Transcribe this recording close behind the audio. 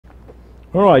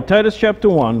All right, Titus chapter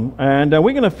 1, and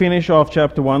we're going to finish off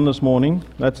chapter 1 this morning.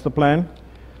 That's the plan.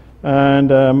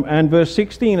 And verse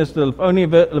 16 is the only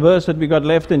verse that we got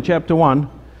left in chapter 1,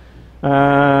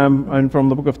 and from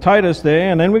the book of Titus there.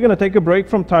 And then we're going to take a break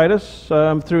from Titus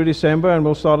through December, and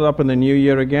we'll start it up in the new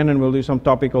year again, and we'll do some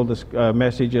topical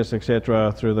messages,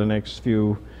 etc., through the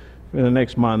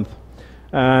next month.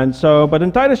 And so, but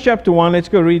in Titus chapter 1, let's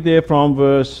go read there from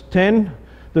verse 10.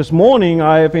 This morning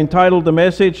I have entitled the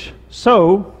message,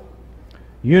 "So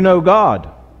You Know God."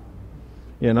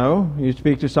 You know, you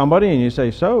speak to somebody and you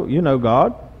say, "So, you know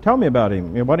God? Tell me about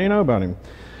Him. What do you know about Him?"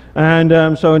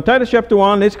 And so in Titus chapter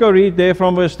 1, let's go read there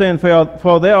from verse 10.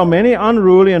 For there are many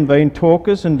unruly and vain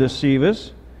talkers and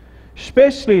deceivers,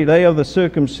 especially they of the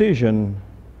circumcision,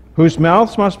 whose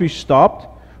mouths must be stopped,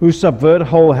 who subvert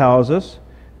whole houses,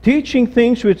 teaching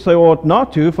things which they ought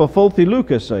not to for filthy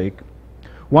lucre's sake.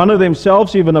 One of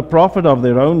themselves, even a prophet of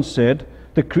their own, said,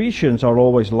 "The Cretians are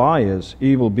always liars,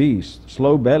 evil beasts,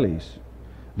 slow bellies."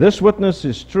 This witness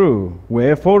is true.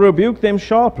 Wherefore rebuke them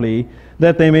sharply,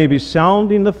 that they may be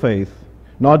sound in the faith,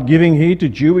 not giving heed to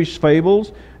Jewish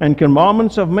fables and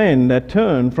commandments of men that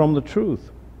turn from the truth.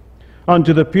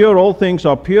 Unto the pure all things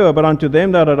are pure, but unto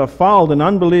them that are defiled and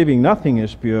unbelieving nothing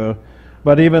is pure,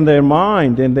 but even their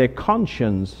mind and their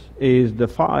conscience is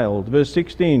defiled. Verse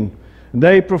 16.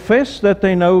 They profess that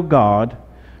they know God,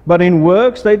 but in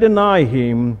works they deny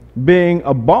Him, being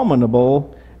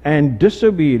abominable and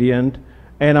disobedient,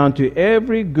 and unto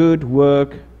every good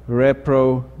work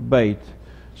reprobate.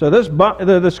 So this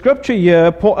the scripture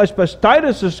here, as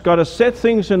Titus has got to set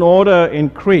things in order in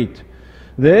Crete.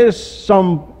 There's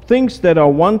some things that are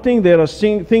wanting, there are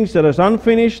things that are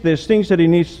unfinished, there's things that he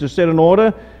needs to set in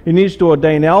order. He needs to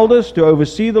ordain elders to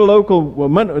oversee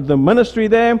the ministry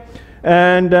there.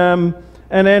 And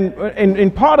then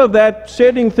in part of that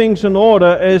setting things in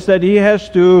order is that he has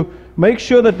to make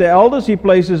sure that the elders he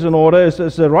places in order is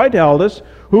the right elders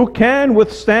who can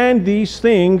withstand these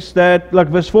things that, like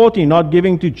verse 14, not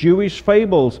giving to Jewish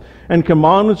fables and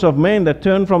commandments of men that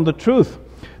turn from the truth.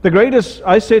 The greatest,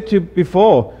 I said to you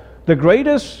before, the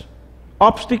greatest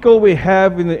obstacle we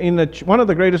have one of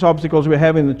the greatest obstacles we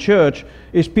have in the church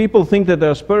is people think that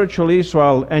they're spiritual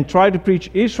Israel and try to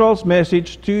preach Israel's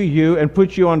message to you and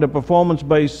put you on the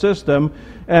performance-based system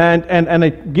and they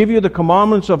give you the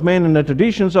commandments of men and the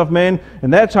traditions of men,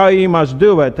 and that's how you must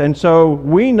do it. And so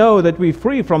we know that we're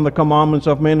free from the commandments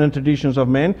of men and traditions of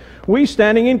men. We're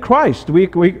standing in Christ.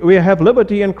 We have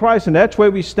liberty in Christ, and that's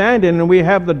where we stand in, and we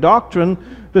have the doctrine,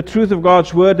 the truth of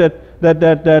God's word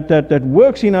that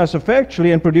works in us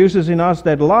effectually and produces in us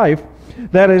that life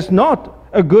that is not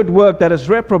a good work that is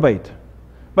reprobate,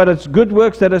 but it's good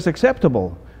works that is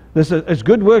acceptable. It's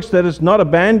good works that is not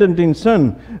abandoned in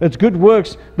sin. It's good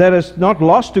works that is not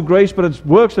lost to grace, but it's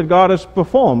works that God has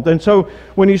performed. And so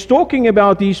when he's talking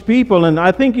about these people, and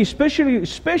I think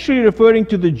especially referring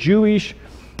to the Jewish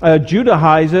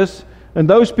Judaizers and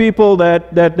those people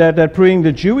that bring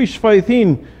the Jewish faith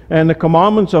in and the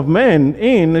commandments of men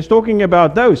in, is talking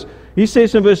about those. He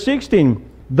says in verse 16,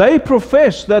 they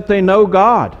profess that they know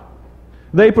God.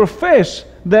 They profess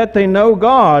that they know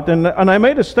God. And I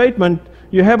made a statement,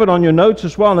 you have it on your notes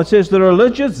as well, and it says the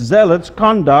religious zealots'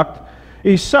 conduct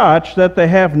is such that they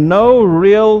have no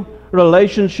real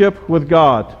relationship with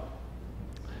God.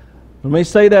 Let me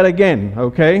say that again,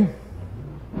 okay?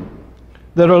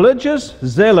 The religious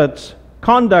zealots'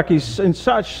 conduct is in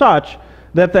such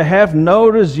that they have no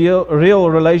real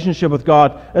relationship with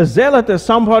God. A zealot is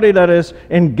somebody that is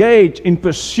engaged in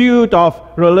pursuit of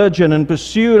religion, in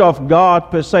pursuit of God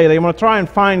per se. They want to try and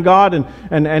find God,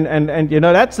 and you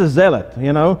know, that's a zealot,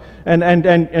 you know.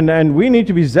 And we need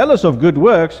to be zealous of good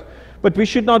works, but we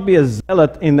should not be a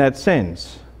zealot in that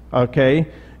sense, okay?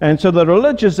 And so the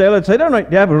religious zealots, they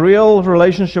have a real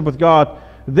relationship with God.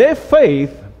 Their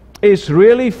faith is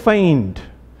really feigned.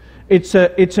 It's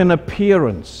an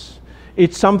appearance.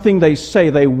 It's something they say,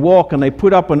 they walk, and they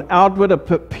put up an outward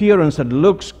appearance that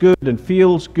looks good and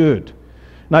feels good.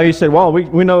 Now you say, well,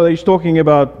 we know that he's talking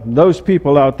about those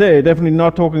people out there, definitely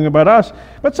not talking about us.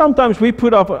 But sometimes we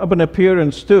put up an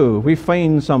appearance too. We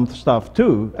feign some stuff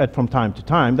too from time to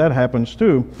time. That happens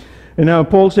too. And now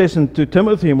Paul says to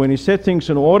Timothy, when he set things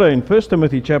in order in 1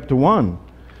 Timothy chapter 1,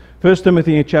 1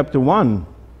 Timothy chapter 1,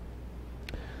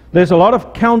 there's a lot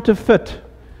of counterfeit.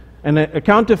 And a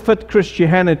counterfeit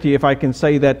Christianity, if I can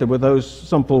say that with those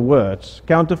simple words.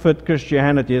 Counterfeit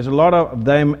Christianity. There's a lot of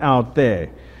them out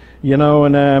there. You know,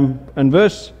 and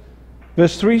verse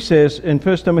 3 says, in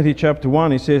 1 Timothy chapter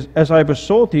 1, he says, as I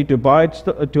besought thee to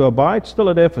abide still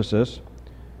at Ephesus,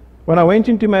 when I went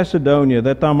into Macedonia,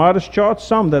 that thou mightest charge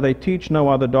some that they teach no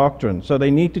other doctrine. So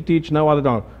they need to teach no other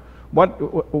doctrine.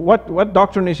 what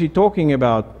doctrine is he talking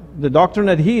about? The doctrine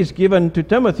that he is given to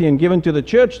Timothy and given to the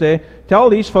church there, tell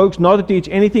these folks not to teach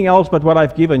anything else but what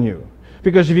I've given you.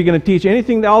 Because if you're going to teach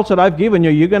anything else that I've given you,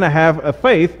 you're going to have a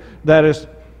faith that is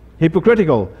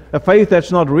hypocritical, a faith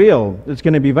that's not real. It's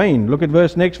going to be vain. Look at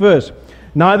next verse.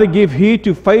 Neither give heed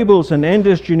to fables and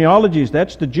endless genealogies,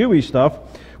 that's the Jewish stuff,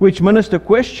 which minister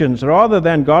questions rather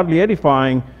than godly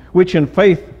edifying, which in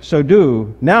faith so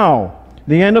do. Now,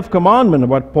 the end of commandment,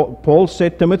 what Paul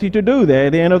said Timothy to do there,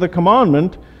 the end of the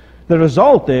commandment, the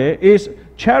result there is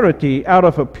charity out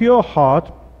of a pure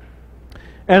heart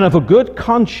and of a good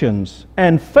conscience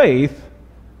and faith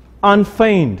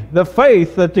unfeigned. The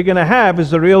faith that you're going to have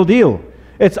is the real deal.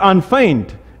 It's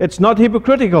unfeigned. It's not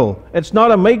hypocritical. It's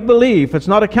not a make-believe. It's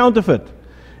not a counterfeit.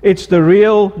 It's the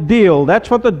real deal. That's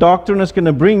what the doctrine is going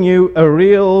to bring you, a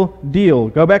real deal.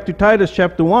 Go back to Titus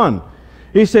chapter 1.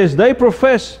 He says, they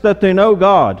profess that they know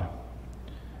God.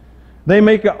 They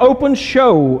make an open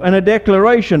show and a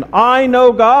declaration, I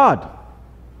know God.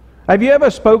 Have you ever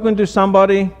spoken to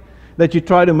somebody that you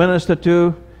try to minister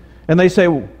to, and they say,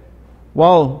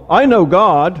 well, I know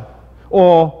God,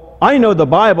 or I know the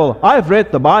Bible, I've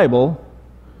read the Bible.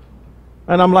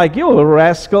 And I'm like, you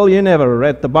rascal, you never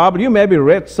read the Bible. You maybe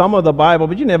read some of the Bible,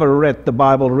 but you never read the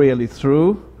Bible really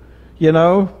through, you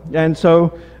know. And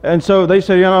so they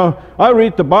say, you know, I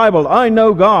read the Bible, I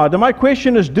know God. And my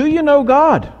question is, do you know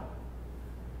God?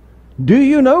 Do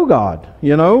you know God?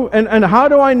 You know, and how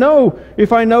do I know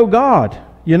if I know God?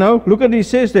 You know, look at what he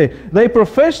says there. They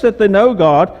profess that they know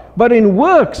God, but in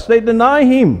works they deny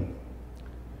Him,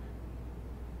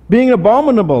 being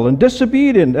abominable and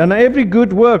disobedient, and every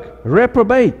good work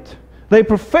reprobate. They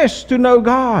profess to know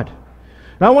God.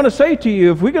 Now I want to say to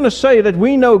you, if we're going to say that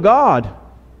we know God,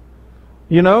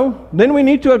 you know, then we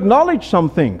need to acknowledge some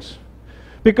things.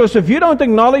 Because if you don't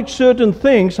acknowledge certain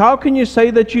things, how can you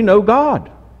say that you know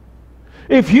God?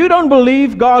 If you don't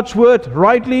believe God's word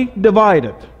rightly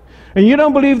divided, and you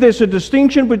don't believe there's a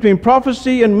distinction between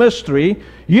prophecy and mystery,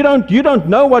 you don't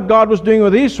know what God was doing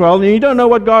with Israel, and you don't know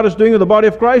what God is doing with the body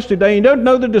of Christ today, you don't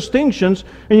know the distinctions,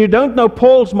 and you don't know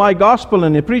Paul's my gospel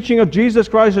and the preaching of Jesus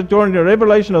Christ during the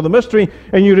revelation of the mystery,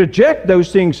 and you reject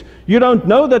those things. You don't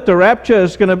know that the rapture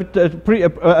is going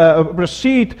to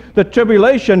precede the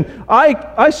tribulation.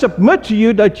 I submit to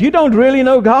you that you don't really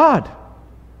know God.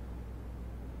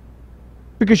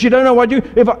 Because you don't know what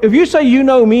if you say you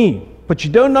know me, but you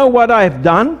don't know what I've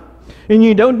done, and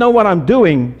you don't know what I'm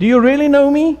doing, do you really know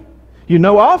me? You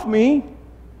know of me,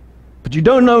 but you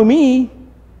don't know me.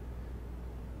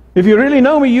 If you really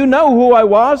know me, you know who I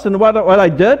was and what I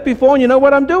did before, and you know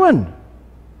what I'm doing.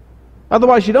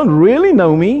 Otherwise, you don't really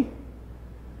know me.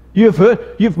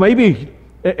 You've maybe,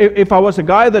 if I was a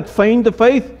guy that feigned the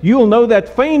faith, you'll know that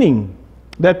feigning,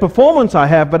 that performance I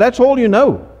have, but that's all you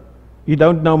know. You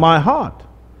don't know my heart.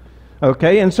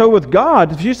 Okay, and so with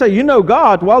God, if you say you know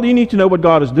God, well, you need to know what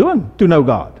God is doing to know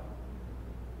God.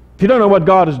 If you don't know what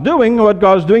God is doing, or what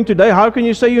God is doing today, how can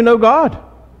you say you know God?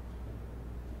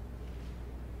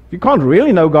 You can't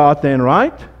really know God then,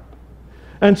 right?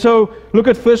 And so, look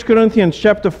at 1 Corinthians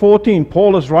chapter 14.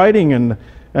 Paul is writing, and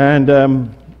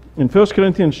in 1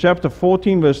 Corinthians chapter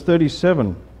 14, verse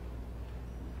 37.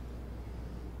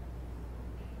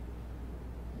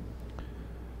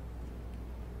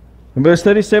 In verse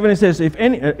 37 it says, if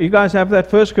any, you guys have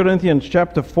that, 1 Corinthians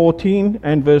chapter 14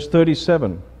 and verse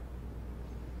 37.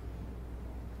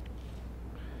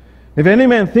 If any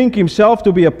man think himself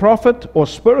to be a prophet or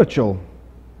spiritual,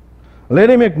 let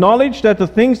him acknowledge that the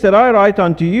things that I write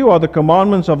unto you are the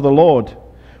commandments of the Lord.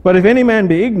 But if any man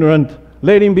be ignorant,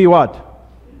 let him be what?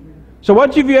 So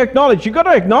what have you acknowledged? You've got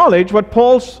to acknowledge what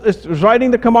Paul is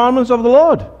writing, the commandments of the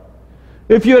Lord.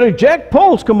 If you reject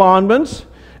Paul's commandments,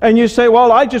 and you say,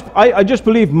 well, I just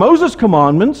believe Moses'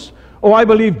 commandments, or I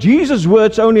believe Jesus'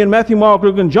 words only in Matthew, Mark,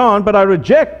 Luke, and John, but I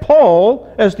reject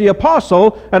Paul as the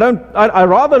apostle. I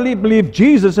rather believe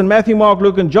Jesus in Matthew, Mark,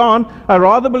 Luke, and John. I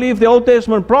rather believe the Old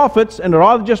Testament prophets, and I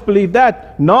rather just believe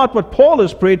that, not what Paul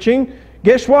is preaching.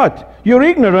 Guess what? You're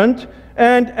ignorant,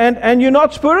 and you're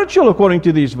not spiritual according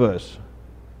to these verses.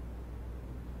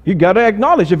 You got to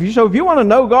acknowledge, if you want to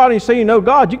know God and you say you know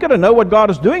God, you got to know what God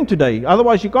is doing today.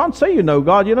 Otherwise, you can't say you know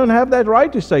God. You don't have that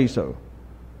right to say so,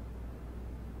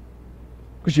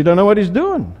 because you don't know what He's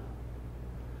doing.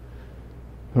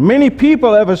 Many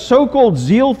people have a so-called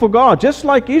zeal for God, just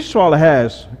like Israel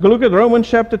has. Go look at Romans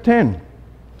chapter 10.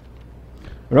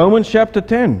 Romans chapter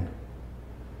 10.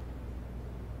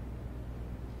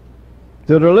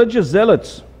 The religious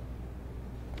zealots.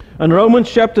 And Romans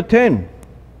chapter 10.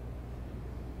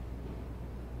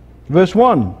 Verse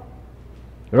 1.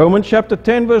 Romans chapter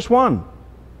 10, verse 1.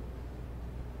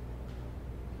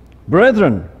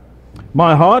 Brethren,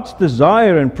 my heart's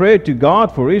desire and prayer to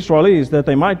God for Israel is that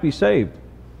they might be saved.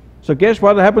 So guess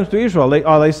what happens to Israel?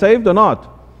 Are they saved or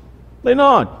not? They're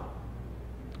not.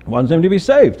 He wants them to be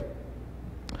saved.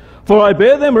 For I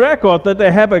bear them record that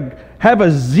they have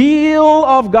a zeal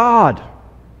of God,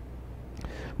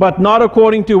 but not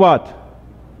according to what?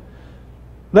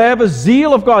 They have a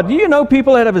zeal of God. Do you know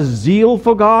people that have a zeal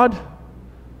for God,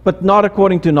 but not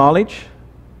according to knowledge?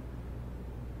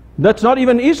 That's not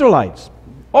even Israelites.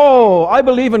 Oh, I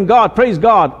believe in God, praise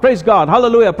God,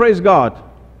 hallelujah, praise God.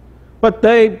 But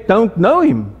they don't know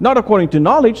Him, not according to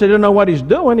knowledge. They don't know what He's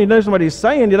doing. He knows what He's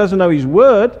saying. He doesn't know His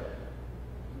word.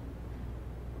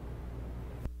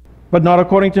 But not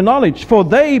according to knowledge. For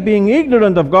they, being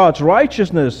ignorant of God's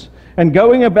righteousness, and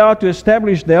going about to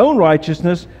establish their own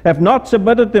righteousness, have not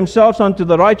submitted themselves unto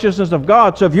the righteousness of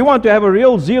God. So if you want to have a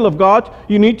real zeal of God,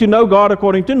 you need to know God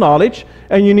according to knowledge,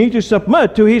 and you need to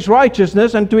submit to His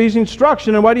righteousness and to His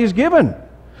instruction and what He's given.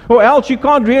 Or else you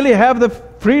can't really have the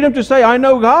freedom to say, I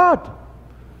know God.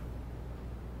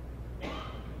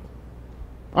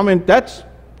 I mean, that's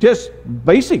just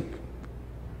basic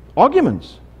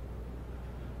arguments.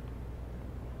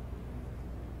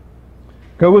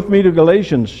 Go with me to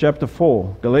Galatians chapter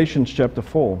 4. Galatians chapter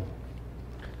 4.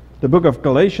 The book of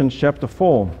Galatians chapter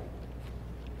 4.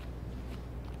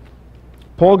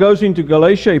 Paul goes into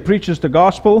Galatia. He preaches the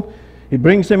gospel. He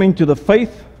brings them into the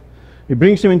faith. He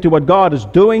brings them into what God is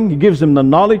doing. He gives them the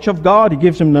knowledge of God. He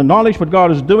gives them the knowledge what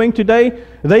God is doing today.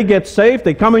 They get saved.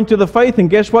 They come into the faith. And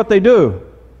guess what they do?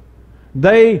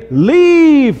 They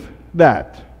leave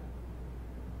that.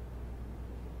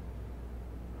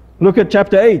 Look at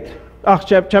chapter 8.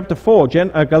 Chapter 4,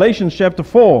 Galatians chapter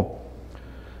 4,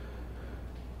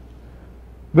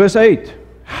 verse 8.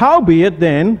 Howbeit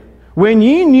then, when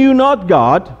ye knew not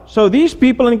God, so these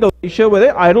people in Galatia were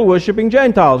the idol-worshipping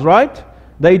Gentiles, right?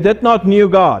 They did not knew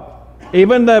God.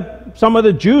 Even some of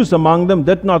the Jews among them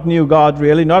did not knew God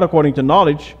really, not according to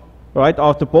knowledge, right?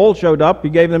 After Paul showed up, he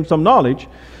gave them some knowledge.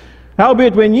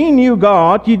 Howbeit when ye knew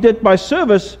God, ye did by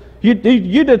service, you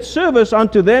did service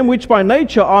unto them which by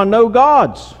nature are no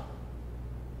gods.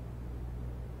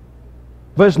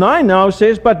 Verse 9 now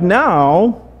says, but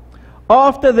now,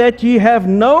 after that ye have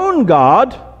known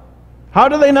God. How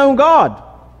do they know God?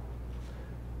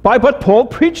 By what Paul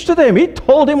preached to them. He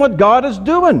told them what God is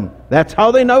doing. That's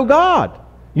how they know God.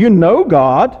 You know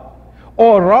God,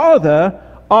 or rather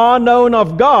are known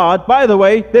of God. By the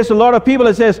way, there's a lot of people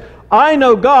that says, I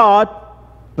know God,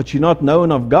 but you're not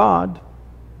known of God.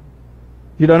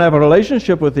 You don't have a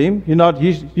relationship with Him.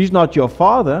 He's not your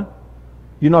Father.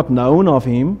 You're not known of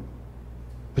Him.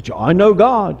 But I know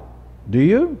God. Do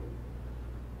you?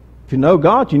 If you know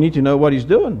God, you need to know what He's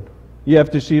doing. You have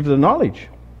to receive the knowledge.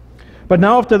 But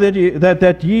now after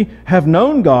that ye have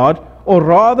known God, or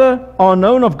rather are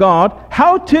known of God,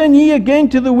 how turn ye again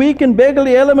to the weak and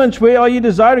beggarly elements? Where are ye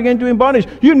desiring again to in bondage?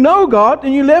 You know God,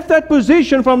 and you left that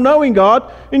position from knowing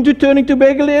God into turning to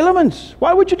beggarly elements.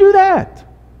 Why would you do that?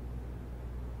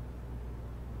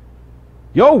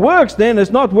 Your works then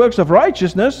is not works of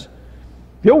righteousness.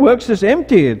 Your works is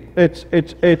empty.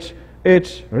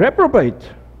 It's reprobate.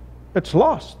 It's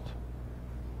lost.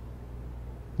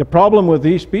 The problem with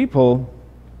these people,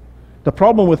 the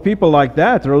problem with people like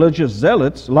that, religious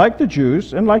zealots, like the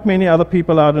Jews and like many other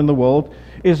people out in the world,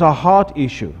 is a heart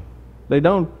issue. They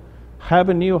don't have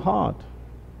a new heart.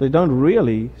 They don't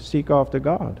really seek after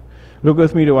God. Look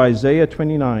with me to Isaiah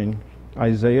 29.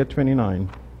 Isaiah 29.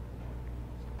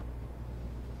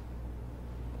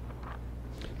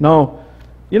 Now,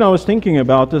 I was thinking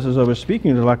about this as I was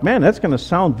speaking. Like, man, that's going to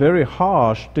sound very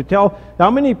harsh to tell. How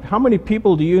many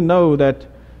people do you know that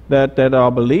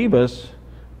are believers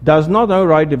does not know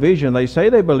right division? They say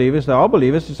they're believers. They are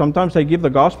believers. Sometimes they give the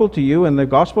gospel to you, and the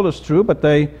gospel is true, but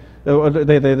the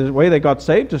way they got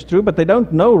saved is true, but they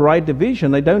don't know right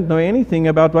division. They don't know anything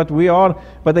about what we are.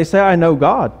 But they say, I know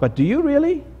God. But do you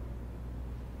really?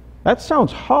 That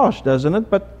sounds harsh, doesn't it?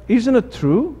 But isn't it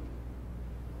true?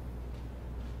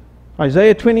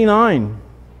 Isaiah 29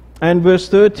 and verse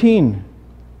 13.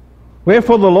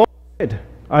 Wherefore the Lord said,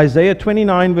 Isaiah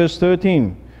 29 verse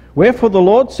 13. Wherefore the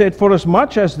Lord said,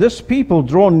 forasmuch as this people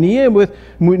draw near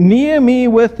me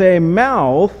with their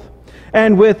mouth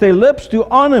and with their lips to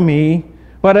honor me,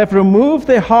 but have removed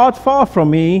their heart far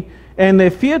from me, and their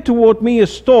fear toward me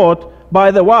is taught by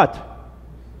the what?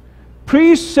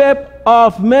 Precept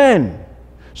of men.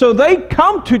 So they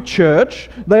come to church,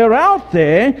 they're out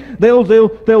there,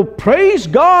 they'll praise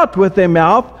God with their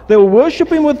mouth, they'll worship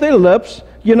Him with their lips.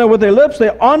 With their lips they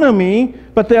honor me,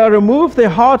 but they are removed their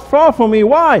heart far from me.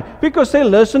 Why? Because they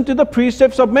listen to the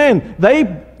precepts of men.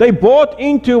 They They bought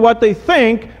into what they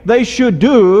think they should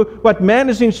do, what man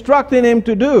is instructing them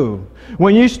to do.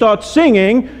 When you start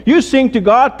singing, you sing to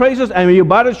God praises, and you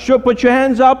better sure put your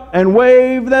hands up and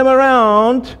wave them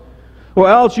around, or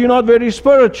else you're not very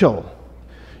spiritual.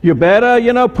 You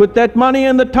better, put that money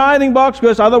in the tithing box,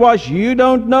 because otherwise you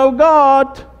don't know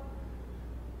God.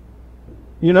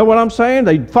 You know what I'm saying?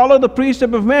 They follow the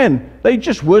precept of men. They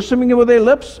just worshiping with their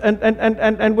lips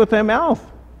and with their mouth.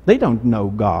 They don't know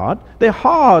God. Their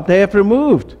heart they have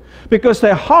removed. Because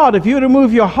their heart, if you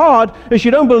remove your heart, is you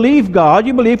don't believe God,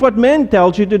 you believe what men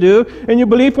tells you to do, and you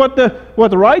believe what the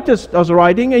writers are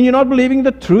writing, and you're not believing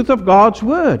the truth of God's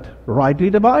word, rightly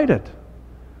divided.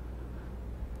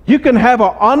 You can have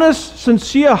an honest,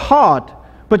 sincere heart,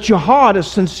 but your heart is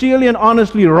sincerely and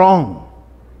honestly wrong.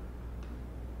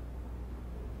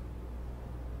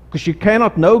 Because you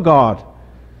cannot know God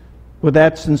with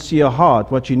that sincere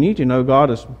heart. What you need to know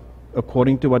God is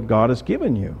according to what God has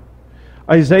given you.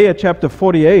 Isaiah chapter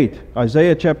 48.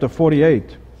 Isaiah chapter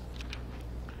 48.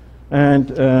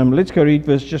 And let's go read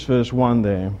verse 1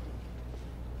 there.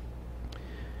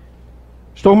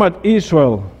 It's talking about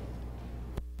Israel.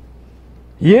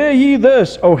 Hear ye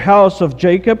this, O house of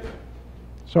Jacob.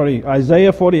 Sorry,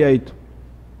 Isaiah 48.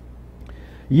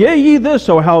 Hear ye this,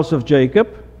 O house of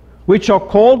Jacob, which are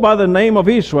called by the name of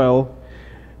Israel,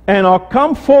 and are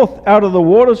come forth out of the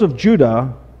waters of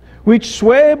Judah, which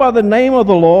swear by the name of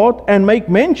the Lord, and make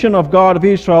mention of God of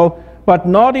Israel, but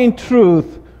not in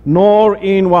truth, nor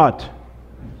in what?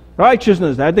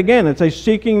 Righteousness. That again, it's a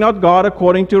seeking not God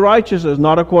according to righteousness,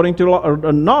 not according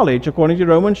to knowledge, according to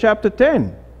Romans chapter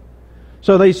 10.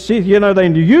 So they see, they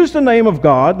use the name of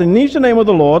God, they use the name of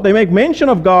the Lord, they make mention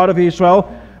of God of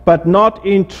Israel, but not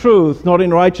in truth, not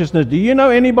in righteousness. Do you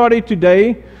know anybody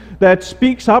today that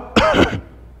speaks up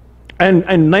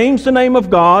and names the name of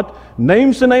God,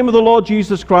 names the name of the Lord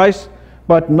Jesus Christ,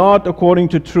 but not according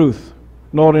to truth,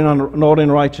 not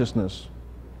in righteousness?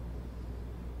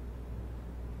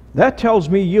 That tells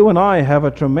me you and I have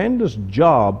a tremendous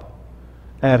job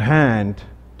at hand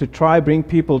to try bring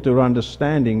people to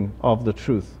understanding of the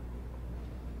truth.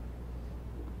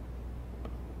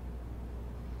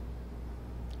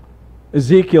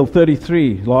 Ezekiel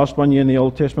 33, last one here in the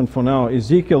Old Testament for now.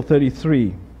 Ezekiel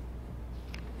 33.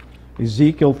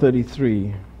 Ezekiel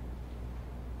 33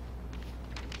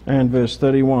 and verse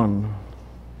 31.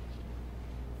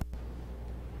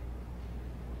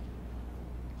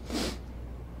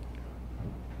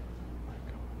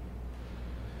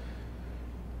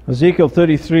 Ezekiel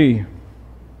 33,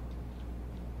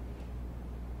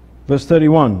 verse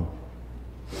 31.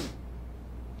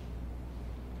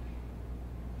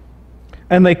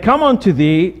 And they come unto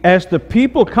thee as the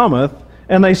people cometh,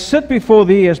 and they sit before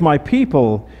thee as my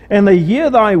people, and they hear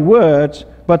thy words,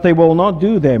 but they will not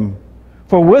do them.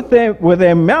 For with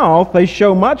their mouth they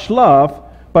show much love,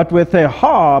 but their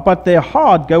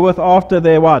heart goeth after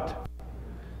their what?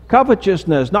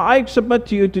 Covetousness. Now I submit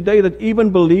to you today that even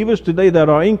believers today that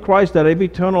are in Christ, that have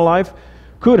eternal life,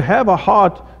 could have a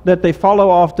heart that they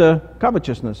follow after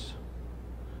covetousness.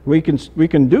 We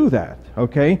can do that,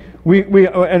 okay?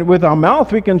 And with our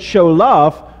mouth we can show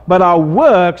love, but our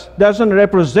works doesn't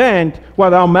represent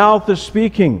what our mouth is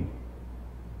speaking.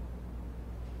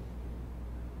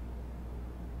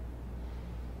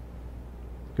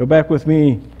 Go back with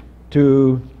me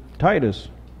to Titus.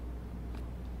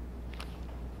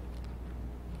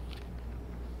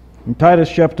 In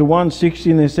Titus chapter 1,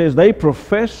 16, it says, they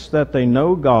profess that they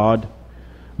know God,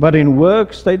 but in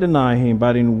works they deny Him.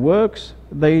 But in works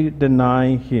they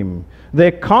deny Him.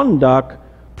 Their conduct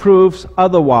proves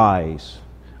otherwise.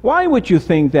 Why would you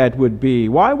think that would be?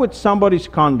 Why would somebody's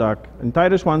conduct, in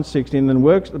Titus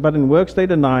 1:16, but in works they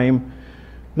deny Him,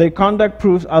 their conduct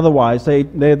proves otherwise.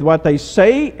 What they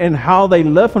say and how they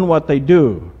live and what they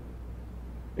do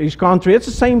is contrary. It's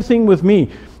the same thing with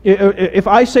me. If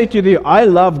I say to you, I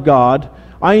love God,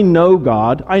 I know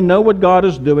what God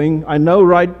is doing, I know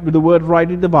the word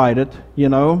rightly divided,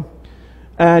 and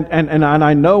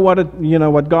I know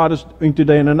what God is doing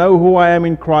today, and I know who I am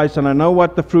in Christ, and I know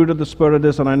what the fruit of the Spirit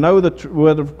is, and I know the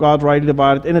word of God rightly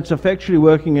divided, and it's effectually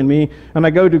working in me, and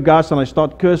I go to Gus and I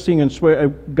start cursing and swear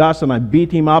at Gus, and I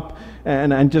beat him up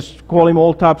and just call him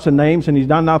all types of names, and he's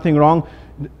done nothing wrong.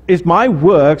 Is my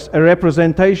works a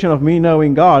representation of me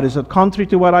knowing God? Is it contrary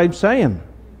to what I'm saying?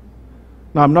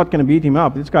 Now, I'm not going to beat him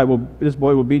up. This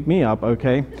boy will beat me up,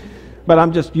 okay? But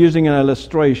I'm just using an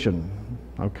illustration,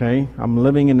 okay? I'm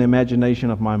living in the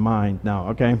imagination of my mind now,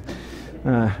 okay?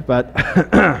 But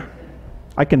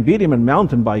I can beat him in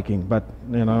mountain biking, but,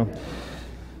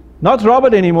 not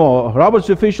Robert anymore. Robert's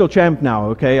the official champ now,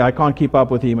 okay? I can't keep up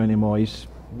with him anymore. He's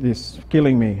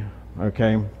killing me.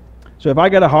 Okay? So if I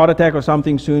get a heart attack or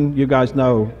something soon, you guys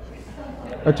know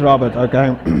it's Robert,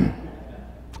 okay?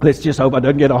 Let's just hope I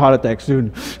don't get a heart attack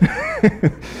soon.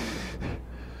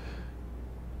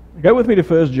 Go with me to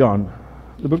 1 John,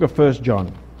 the book of 1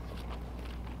 John.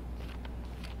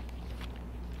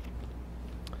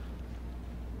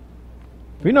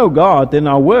 If we know God, then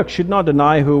our work should not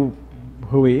deny who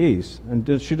He is, and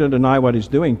it shouldn't deny what He's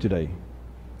doing today,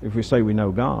 if we say we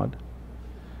know God.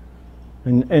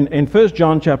 In 1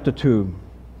 John chapter 2,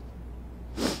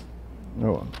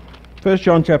 1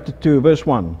 John chapter 2, verse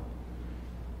 1.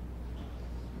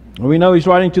 We know he's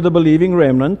writing to the believing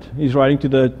remnant. He's writing to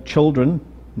the children.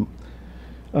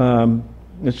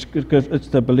 It's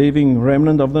the believing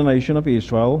remnant of the nation of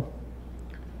Israel.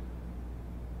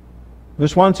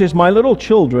 Verse 1 says, "My little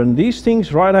children, these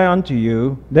things write I unto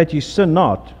you, that ye sin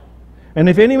not. And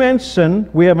if any man sin,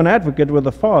 we have an advocate with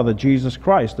the Father, Jesus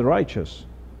Christ, the righteous."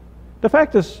 The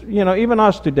fact is, even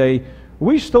us today,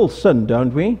 we still sin,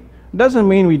 don't we? Doesn't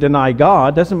mean we deny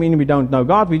God. Doesn't mean we don't know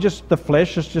God. The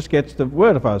flesh just gets the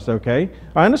word of us, okay?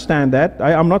 I understand that.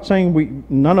 I'm not saying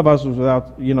none of us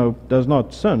does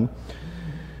not sin.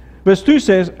 Verse 2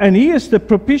 says, "And He is the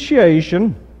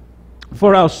propitiation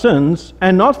for our sins,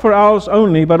 and not for ours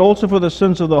only, but also for the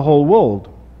sins of the whole world."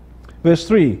 Verse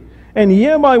 3, "And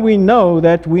hereby we know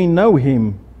that we know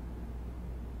Him,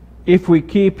 if we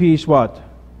keep His" what?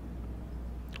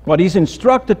 What He's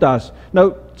instructed us.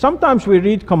 Now, sometimes we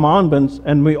read commandments,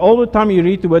 and all the time you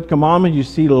read the word commandment, you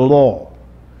see law.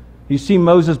 You see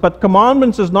Moses. But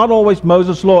commandments is not always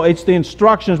Moses' law. It's the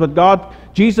instructions what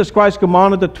Jesus Christ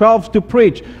commanded the 12 to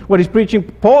preach. What He's preaching,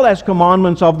 Paul has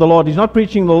commandments of the Lord. He's not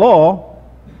preaching the law.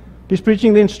 He's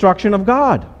preaching the instruction of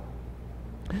God.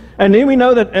 And then we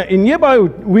know that, in hereby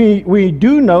we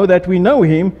do know that we know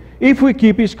Him, if we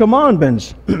keep His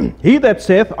commandments. He that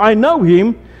saith, I know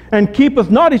Him, and keepeth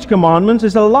not His commandments,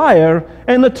 is a liar,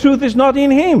 and the truth is not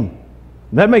in him.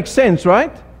 That makes sense,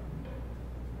 right?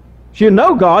 If you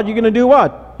know God, you're going to do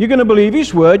what? You're going to believe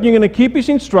His word, you're going to keep His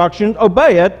instructions,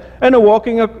 obey it, and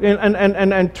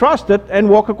and trust it, and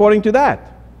walk according to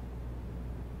that.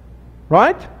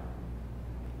 Right?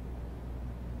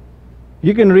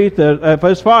 You can read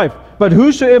verse 5. "But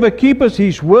whosoever keepeth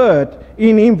His word,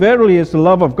 in him verily is the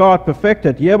love of God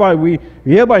perfected.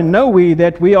 Hereby know we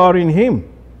that we are in Him."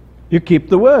 You keep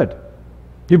the word.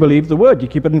 You believe the word. You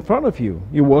keep it in front of you.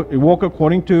 You walk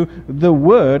according to the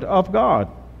word of God.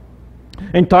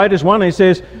 In Titus 1, it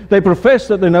says, they profess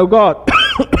that they know God.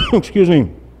 Excuse me.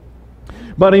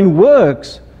 But in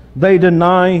works, they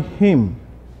deny Him.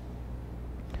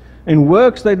 In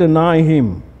works, they deny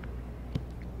Him.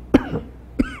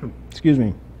 Excuse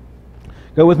me.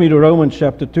 Go with me to Romans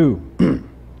chapter 2.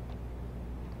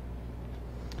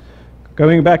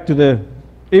 Going back to the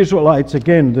Israelites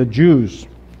again, the Jews.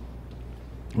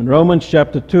 In Romans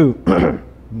chapter 2. Let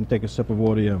me take a sip of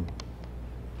water here.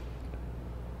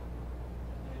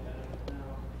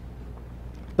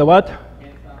 The what?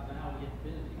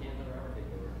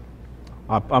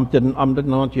 I'm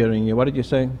not hearing you. What did you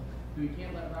say? We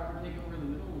can't let Robert take over the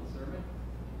middle of the sermon?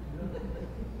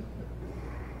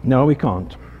 No, we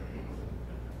can't.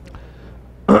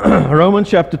 Romans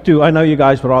chapter 2. I know you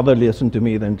guys would rather listen to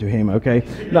me than to him, okay?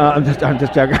 No, I'm just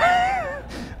joking.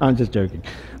 I'm just joking.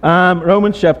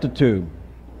 Romans chapter 2,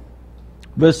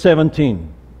 verse 17.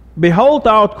 "Behold,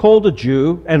 thou art called a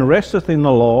Jew, and resteth in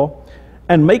the law,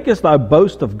 and makest thy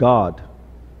boast of God,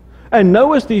 and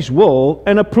knowest His will,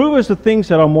 and approvest the things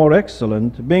that are more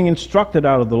excellent, being instructed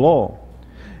out of the law,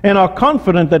 and are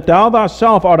confident that thou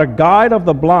thyself art a guide of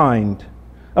the blind,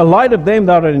 a light of them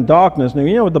that are in darkness." Now,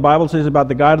 you know what the Bible says about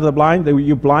the guide of the blind?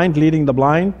 You blind leading the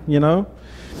blind,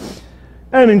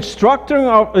 "An instructor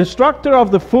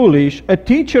of the foolish, a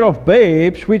teacher of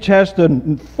babes, which has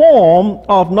the form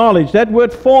of knowledge." That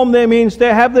word form there means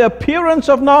they have the appearance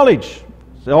of knowledge.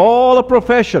 It's all a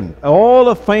profession, all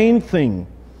a feigned thing.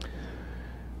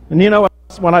 And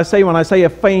when I say a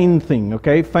feigned thing,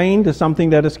 okay? Feigned is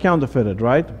something that is counterfeited,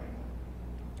 right?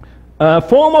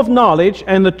 "Form of knowledge,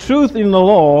 and the truth in the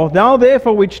law. Thou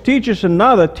therefore which teachest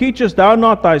another, teachest thou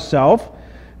not thyself?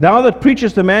 Thou that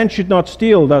preachest a man should not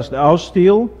steal, dost thou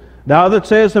steal? Thou that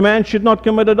sayest a man should not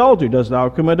commit adultery, dost thou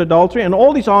commit adultery?" And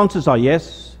all these answers are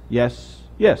yes, yes,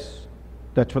 yes.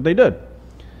 That's what they did.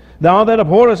 "Thou that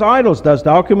abhorrest idols, dost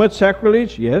thou commit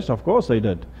sacrilege?" Yes, of course they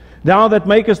did. "Thou that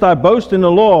makest thy boast in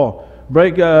the law,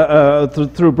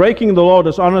 through breaking the law,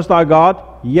 dishonest thy God?"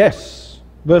 Yes.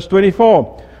 Verse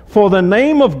 24. "For the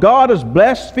name of God is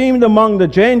blasphemed among the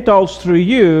Gentiles through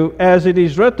you, as it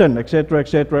is written," etc.,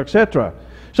 etc., etc.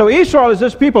 So Israel is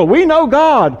this people. We know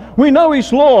God. We know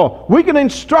His law. We can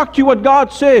instruct you what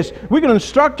God says. We can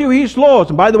instruct you His laws.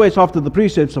 And by the way, it's after the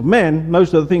precepts of men.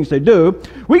 Most of the things they do.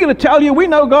 We're going to tell you we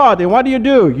know God. And what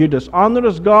do? You dishonor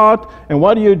us, God. And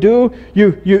what do?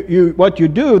 What you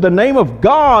do, the name of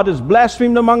God is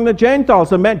blasphemed among the Gentiles.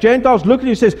 The Gentiles look at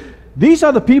you and says, these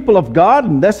are the people of God,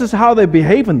 and this is how they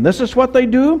behave, and this is what they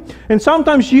do. And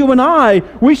sometimes you and I,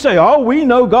 we say, oh, we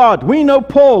know God, we know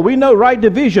Paul, we know right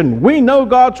division, we know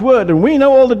God's word, and we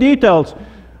know all the details.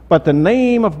 But the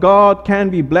name of God can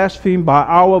be blasphemed by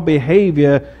our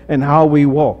behavior and how we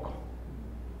walk.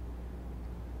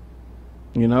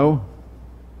 You know?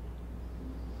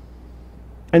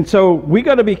 And so we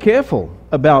got to be careful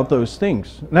about those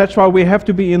things. And that's why we have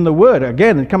to be in the Word.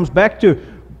 Again, it comes back to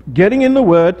getting in the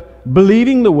Word,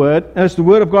 believing the Word, and as the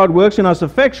Word of God works in us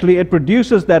effectually, it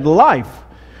produces that life.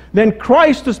 Then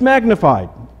Christ is magnified.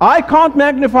 I can't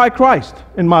magnify Christ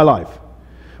in my life.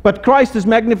 But Christ is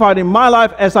magnified in my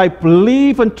life as I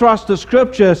believe and trust the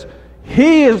Scriptures.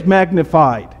 He is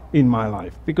magnified in my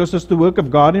life because it's the work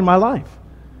of God in my life.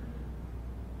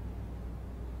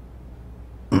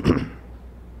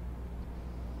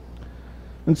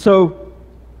 And so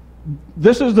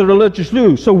this is the religious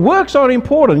view. So works are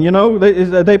important, you know.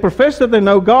 They profess that they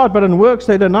know God, but in works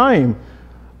they deny Him.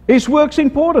 Is works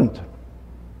important?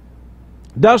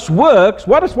 Does works,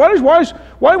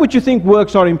 why would you think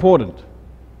works are important?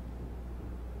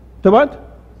 The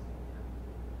what?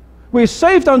 We're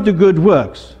saved unto good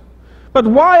works. But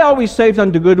why are we saved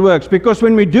unto good works? Because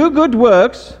when we do good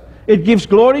works, it gives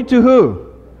glory to who?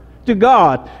 To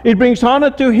God. It brings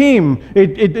honor to Him.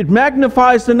 It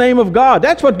magnifies the name of God.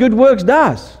 That's what good works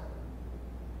does.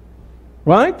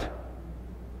 Right?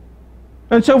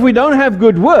 And so if we don't have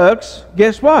good works,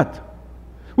 guess what?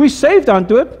 We're saved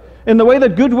unto it. In the way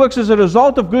that good works is a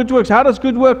result of good works. How does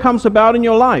good work comes about in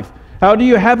your life? How do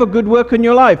you have a good work in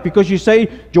your life? Because you say,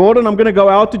 Jordan, I'm going to go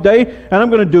out today and I'm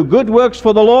going to do good works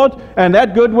for the Lord, and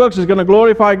that good works is going to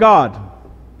glorify God.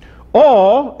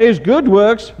 Or is good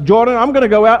works, Jordan, I'm going to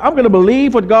go out, I'm going to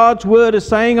believe what God's Word is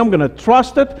saying, I'm going to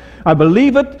trust it, I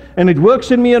believe it, and it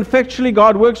works in me effectually.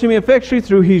 God works in me effectually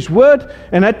through His Word,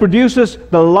 and that produces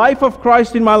the life of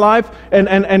Christ in my life, and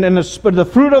the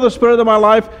fruit of the Spirit of my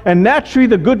life, and naturally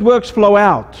the good works flow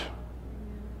out.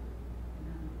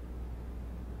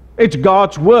 It's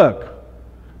God's work.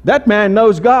 That man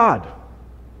knows God.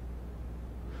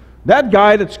 That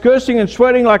guy that's cursing and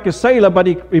swearing like a sailor, but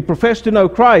he professed to know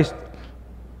Christ.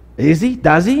 Is he?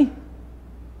 Does he?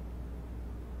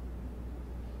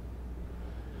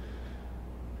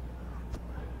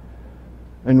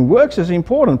 And works is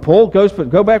important. Paul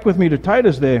go back with me to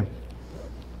Titus there.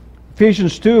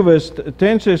 Ephesians 2 verse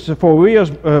 10 says, for we are,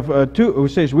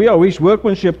 says, we are His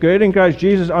workmanship, created in Christ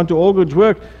Jesus unto all good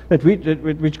work,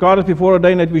 which God hath before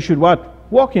ordained that we should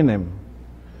what? Walk in them.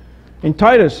 In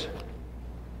Titus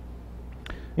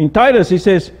he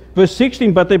says, verse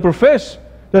 16, but they profess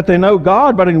that they know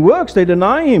God, but in works they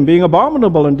deny Him, being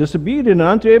abominable and disobedient, and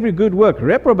unto every good work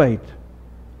reprobate.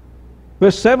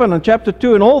 Verse 7 in chapter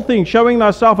 2, in all things showing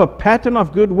thyself a pattern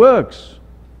of good works.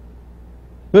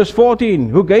 Verse 14,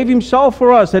 who gave Himself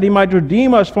for us, that He might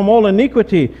redeem us from all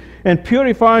iniquity, and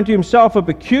purify unto Himself a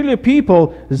peculiar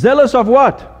people, zealous of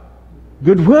what?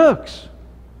 Good works.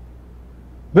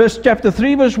 Chapter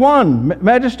 3 verse 1,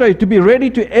 magistrate, to be ready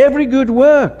to every good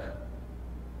work.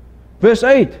 Verse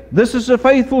 8, this is a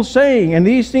faithful saying, and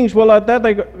these things will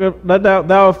that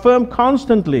thou affirm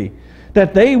constantly,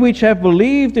 that they which have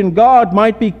believed in God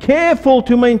might be careful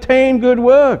to maintain good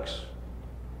works.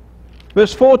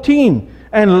 Verse 14,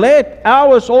 and let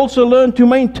ours also learn to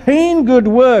maintain good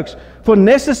works for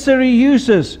necessary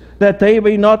uses, that they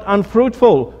be not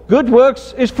unfruitful. Good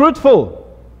works is fruitful.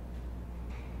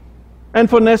 And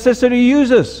for necessary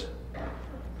uses.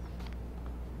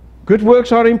 Good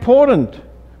works are important,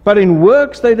 but in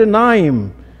works they deny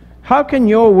Him. How can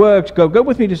your works go? Go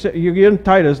with me to, you're in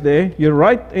Titus there. You're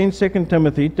right in 2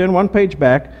 Timothy. Turn one page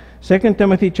back. 2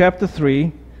 Timothy chapter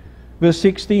 3, verse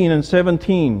 16 and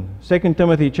 17. 2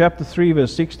 Timothy chapter 3,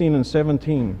 verse 16 and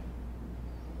 17.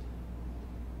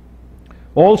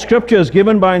 All Scripture is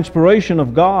given by inspiration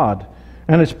of God,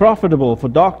 and is profitable for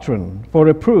doctrine, for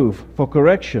reproof, for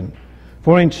correction,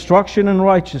 for instruction in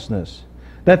righteousness,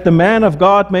 that the man of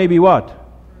God may be what?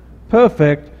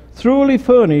 Perfect, truly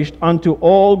furnished unto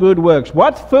all good works.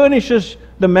 What furnishes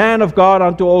the man of God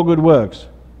unto all good works?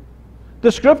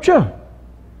 The Scripture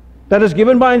that is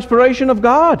given by inspiration of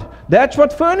God. That's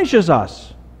what furnishes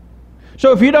us.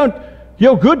 So if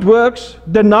your good works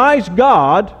denies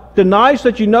God, denies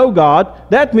that you know God,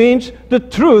 that means the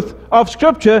truth of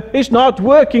Scripture is not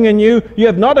working in you. You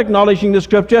have not acknowledging the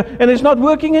Scripture, and it's not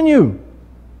working in you.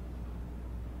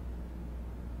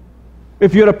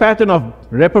 If you're a pattern of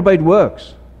reprobate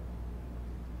works,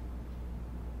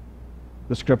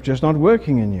 the Scripture is not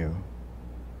working in you.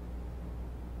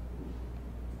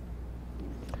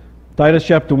 Titus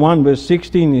chapter 1 verse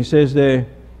 16, he says there,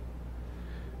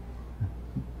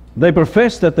 they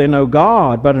profess that they know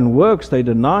God, but in works they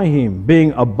deny Him,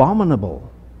 being abominable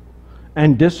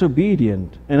and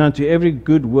disobedient, and unto every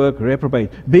good work reprobate.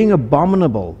 Being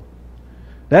abominable.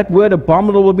 That word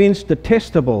abominable means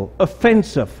detestable,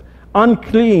 offensive,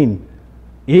 unclean.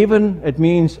 Even it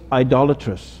means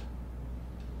idolatrous.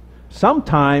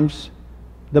 Sometimes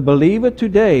the believer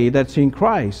today that's in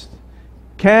Christ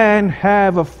can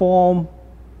have a form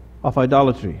of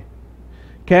idolatry,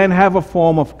 can have a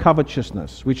form of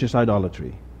covetousness, which is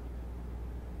idolatry.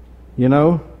 You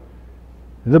know,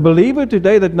 the believer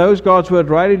today that knows God's word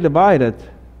rightly divided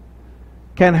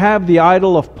can have the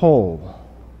idol of Paul.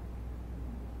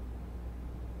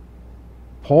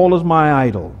 Paul is my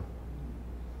idol.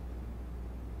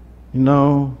 You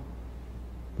know,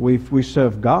 we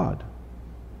serve God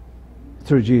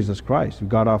through Jesus Christ. We've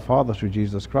got our Father through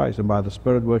Jesus Christ and by the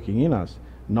Spirit working in us.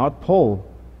 Not Paul.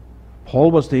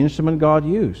 Paul was the instrument God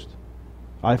used.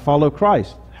 I follow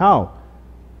Christ. How?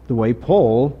 The way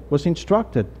Paul was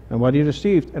instructed and what he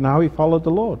received and how he followed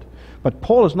the Lord. But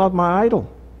Paul is not my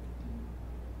idol.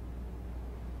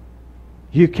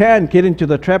 You can get into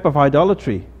the trap of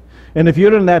idolatry. And if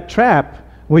you're in that trap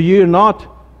where you're not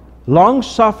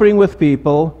long-suffering with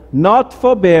people, not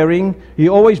forbearing,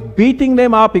 you're always beating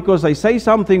them up because they say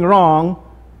something wrong,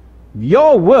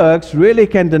 your works really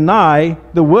can deny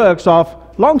the works of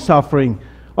long-suffering,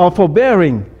 of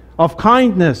forbearing, of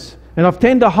kindness, and of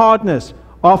tender-heartedness,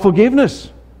 of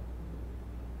forgiveness.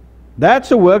 That's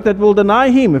a work that will deny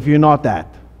Him if you're not that.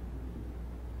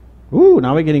 Ooh,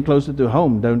 now we're getting closer to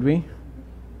home, don't we?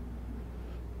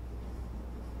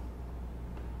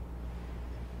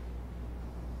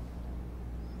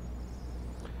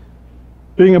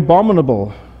 Being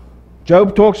abominable.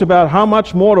 Job talks about how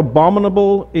much more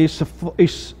abominable is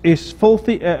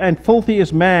filthy and filthy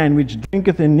is man which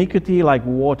drinketh iniquity like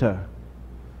water.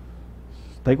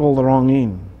 Take all the wrong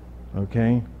in.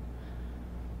 Okay?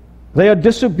 They are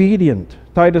disobedient.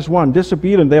 Titus 1,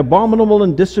 disobedient. They're abominable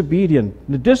and disobedient.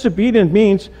 The disobedient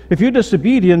means if you're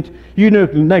disobedient, you're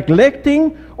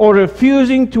neglecting or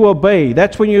refusing to obey.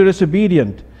 That's when you're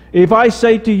disobedient. If I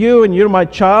say to you, and you're my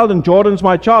child, and Jordan's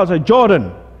my child, I say,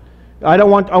 Jordan, I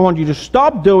want you to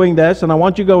stop doing this, and I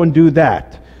want you to go and do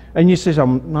that. And you say,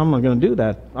 I'm not going to do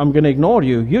that. I'm going to ignore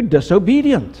you. You're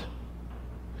disobedient.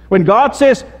 When God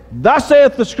says, thus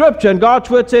saith the Scripture, and God's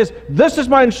Word says, this is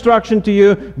my instruction to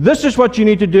you, this is what you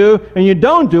need to do, and you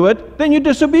don't do it, then you're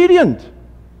disobedient.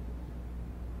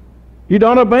 You're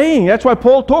not obeying. That's why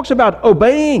Paul talks about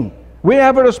obeying. We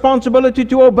have a responsibility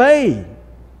to obey,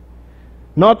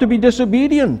 not to be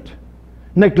disobedient.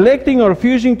 Neglecting or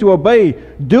refusing to obey,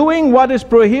 doing what is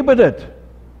prohibited.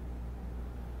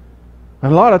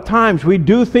 And a lot of times we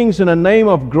do things in the name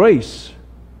of grace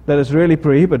that is really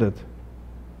prohibited.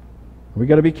 We've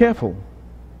got to be careful.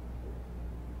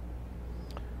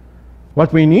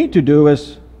 What we need to do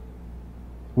is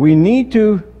we need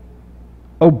to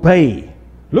obey.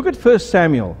 Look at 1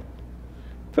 Samuel.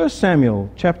 1 Samuel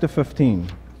chapter 15.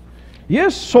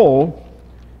 Yes, Saul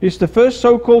is the first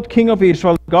so-called king of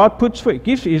Israel. God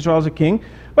gives Israel as a king,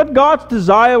 but God's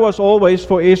desire was always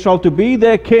for Israel to be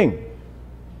their king.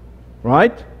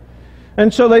 Right?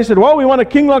 And so they said, well, we want a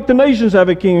king like the nations have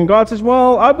a king. And God says,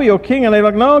 well, I'll be your king. And they're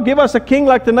like, no, give us a king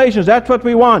like the nations. That's what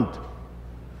we want.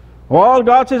 Well,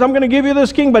 God says, I'm going to give you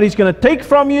this king, but He's going to take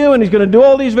from you, and He's going to do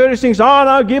all these various things. Oh,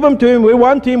 no, give him to him. We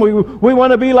want him. We want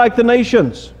to be like the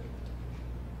nations.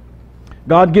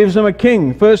 God gives them a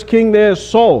king. First king there is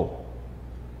Saul.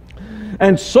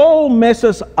 And Saul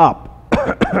messes up.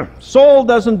 Saul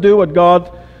doesn't do what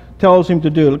God tells him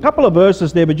to do. A couple of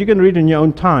verses there, but you can read in your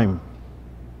own time.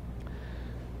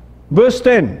 Verse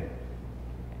 10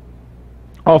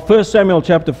 of 1 Samuel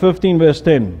chapter 15, verse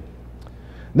 10.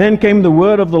 Then came the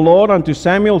word of the Lord unto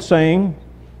Samuel, saying,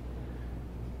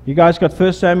 you guys got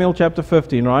 1 Samuel chapter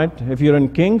 15, right? If you're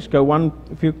in Kings, go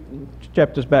a few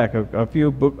chapters back, a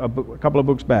couple of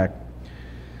books back.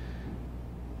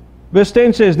 Verse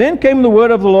 10 says, then came the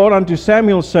word of the Lord unto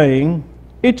Samuel, saying,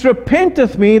 it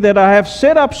repenteth me that I have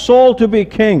set up Saul to be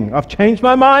king. I've changed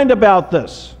my mind about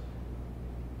this.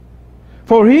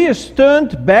 For he is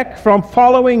turned back from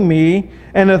following me,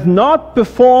 and hath not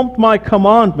performed my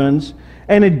commandments.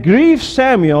 And it grieved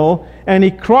Samuel, and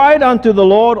he cried unto the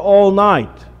Lord all night.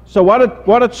 So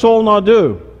what did Saul not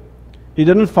do? He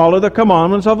didn't follow the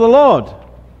commandments of the Lord.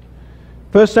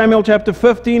 1 Samuel chapter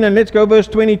 15, and let's go verse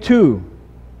 22.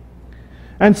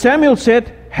 And Samuel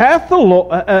said, hath the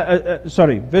Lord,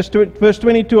 verse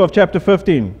 22 of chapter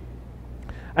 15.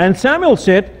 And Samuel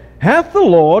said, hath the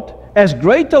Lord as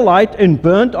great delight in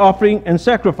burnt offering and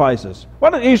sacrifices? What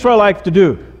did Israel like to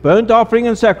do? Burnt offering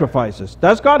and sacrifices.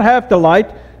 Does God have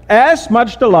delight, as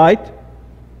much delight,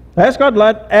 as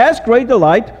great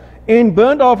delight in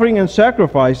burnt offering and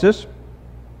sacrifices,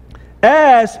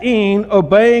 as in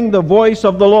obeying the voice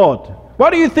of the Lord? What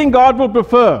do you think God will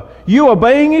prefer? You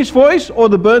obeying His voice or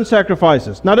the burnt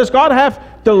sacrifices? Now, does God have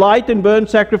delight in burnt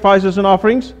sacrifices and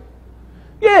offerings?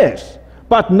 Yes,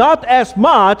 but not as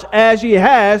much as He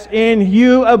has in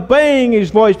you obeying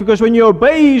His voice. Because when you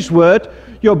obey His word,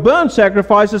 your burnt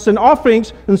sacrifices and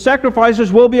offerings and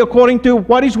sacrifices will be according to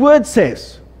what His word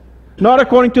says, not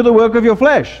according to the work of your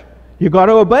flesh. You got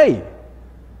to obey.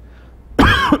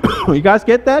 You guys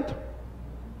get that?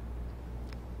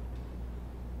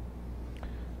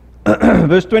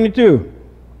 Verse 22.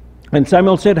 And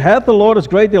Samuel said, hath the Lord as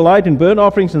great delight in burnt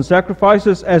offerings and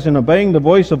sacrifices as in obeying the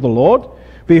voice of the Lord?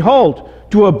 Behold,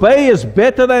 to obey is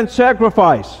better than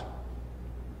sacrifice.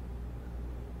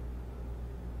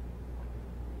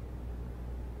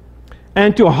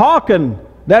 And to hearken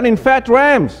than in fat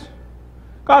rams.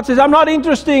 God says, I'm not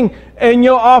interested in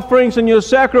your offerings and your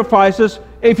sacrifices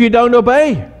if you don't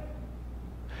obey.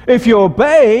 If you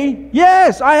obey,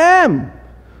 yes, I am.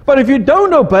 But if you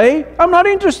don't obey, I'm not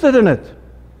interested in it.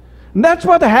 And that's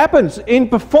what happens in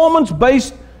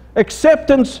performance-based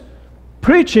acceptance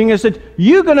preaching, is that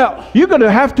you're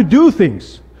gonna have to do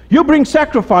things. You bring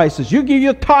sacrifices, you give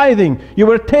your tithing,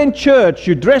 you attend church,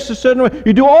 you dress a certain way,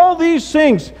 you do all these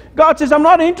things. God says, I'm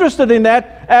not interested in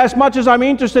that as much as I'm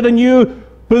interested in you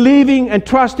believing and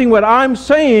trusting what I'm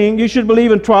saying you should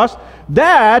believe and trust.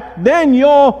 That then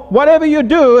whatever you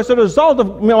do as a result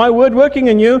of my word working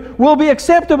in you will be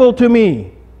acceptable to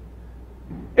me.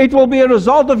 It will be a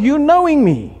result of you knowing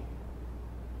me.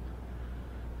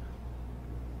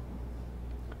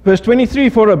 Verse 23,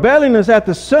 for rebellion is as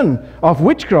the sin of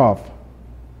witchcraft,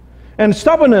 and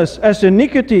stubbornness as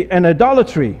iniquity and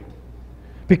idolatry,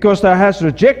 because thou hast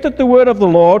rejected the word of the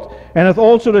Lord, and hath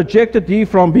also rejected thee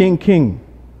from being king.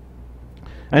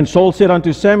 And Saul said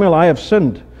unto Samuel, I have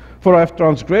sinned, for I have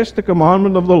transgressed the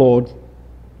commandment of the Lord,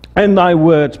 and thy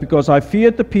words, because I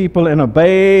feared the people and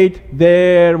obeyed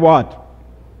their what?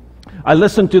 I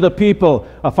listened to the people,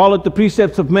 I followed the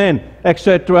precepts of men,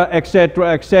 etc.,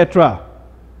 etc., etc.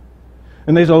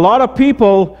 And there's a lot of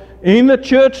people in the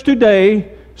church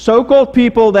today, so-called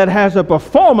people, that has a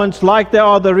performance like they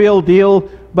are the real deal,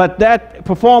 but that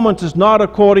performance is not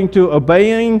according to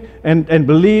obeying and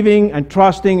believing and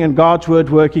trusting in God's word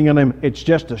working in them. It's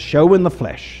just a show in the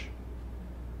flesh.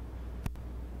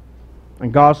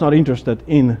 And God's not interested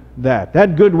in that.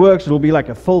 That good works will be like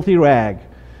a filthy rag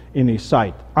in His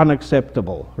sight.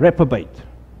 Unacceptable. Reprobate.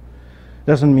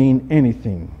 Doesn't mean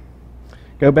anything.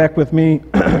 Go back with me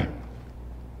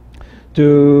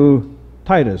to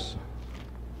Titus.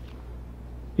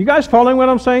 You guys following what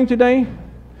I'm saying today?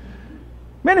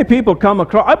 Many people come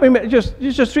across. I mean, just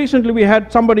recently we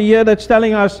had somebody here that's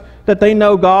telling us that they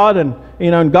know God, and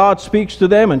and God speaks to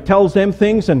them and tells them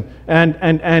things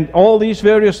and all these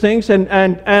various things, and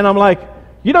I'm like,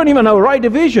 you don't even know right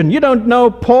division. You don't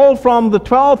know Paul from the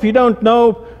 12. You don't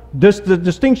know the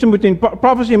distinction between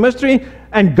prophecy and mystery,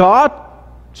 and God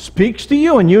speaks to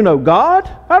you and you know God?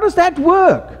 How does that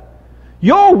work?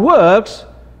 Your works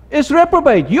is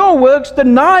reprobate. Your works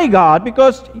deny God,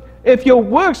 because if your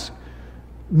works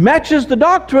matches the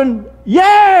doctrine,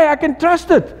 yeah, I can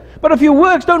trust it. But if your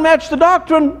works don't match the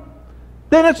doctrine,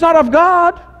 then it's not of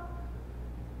God.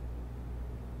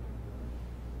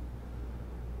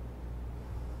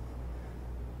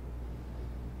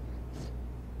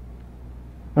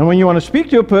 And when you want to speak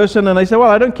to a person and they say, well,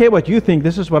 I don't care what you think,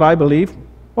 this is what I believe.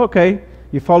 Okay,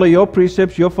 you follow your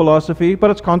precepts, your philosophy,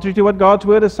 but it's contrary to what God's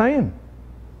word is saying.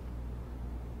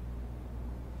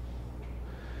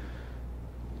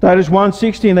 Titus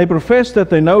 1:16, they profess that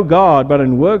they know God, but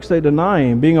in works they deny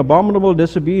Him, being abominable,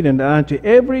 disobedient, and unto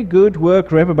every good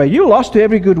work reprobate. You're lost to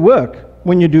every good work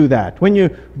when you do that. When you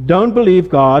don't believe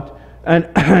God, and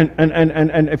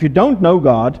if you don't know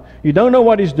God, you don't know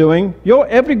what He's doing,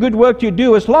 every good work you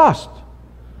do is lost.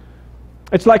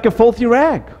 It's like a filthy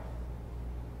rag.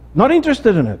 Not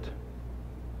interested in it.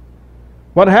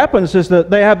 What happens is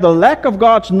that they have the lack of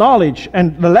God's knowledge,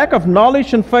 and the lack of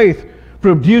knowledge and faith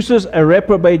produces a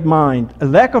reprobate mind. A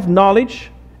lack of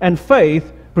knowledge and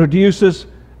faith produces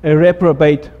a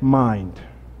reprobate mind.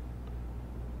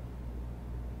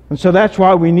 And so that's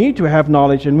why we need to have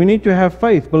knowledge and we need to have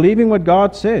faith, believing what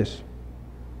God says.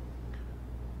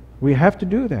 We have to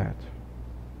do that.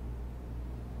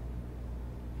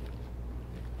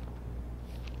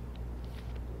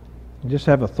 Just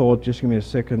have a thought. Just give me a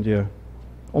second here.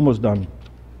 Almost done.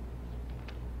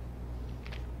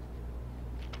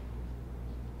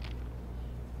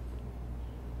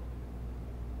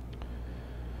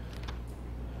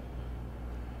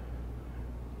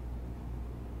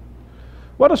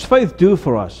 What does faith do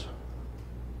for us?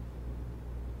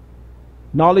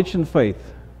 Knowledge and faith.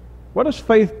 What does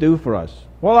faith do for us?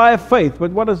 Well, I have faith,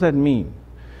 but what does that mean?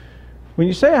 When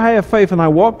you say I have faith and I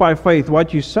walk by faith,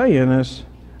 what you're saying is,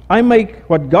 I make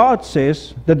what God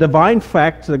says, the divine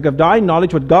facts, the divine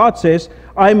knowledge, what God says,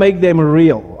 I make them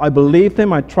real. I believe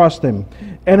them, I trust them.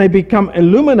 And I become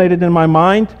illuminated in my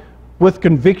mind with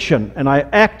conviction. And I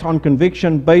act on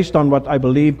conviction based on what I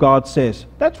believe God says.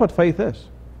 That's what faith is.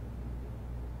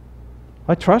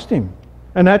 I trust Him.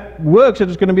 And that works, it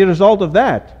is going to be a result of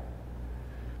that.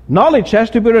 Knowledge has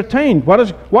to be retained.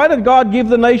 Why did God give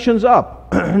the nations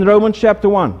up? In Romans chapter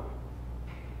 1.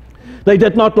 They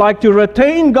did not like to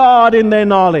retain God in their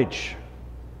knowledge.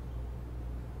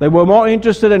 They were more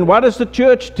interested in what does the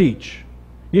church teach.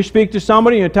 You speak to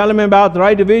somebody, you tell them about the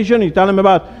right division, you tell them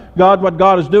about God, what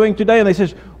God is doing today, and they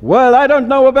say, well, I don't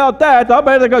know about that. I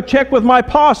better go check with my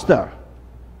pastor.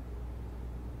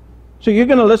 So you're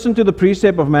going to listen to the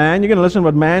precept of man, you're going to listen to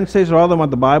what man says rather than what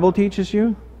the Bible teaches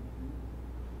you?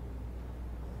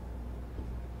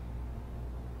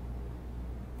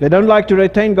 They don't like to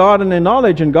retain God in their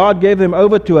knowledge, and God gave them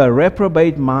over to a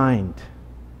reprobate mind,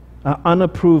 an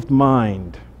unapproved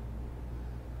mind,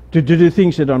 to do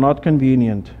things that are not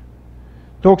convenient.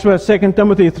 Talks about 2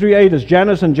 Timothy 3:8, as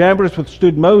Jannes and Jambres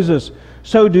withstood Moses,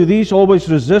 so do these always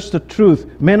resist the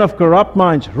truth. Men of corrupt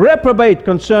minds, reprobate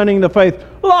concerning the faith,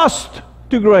 lost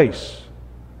to grace,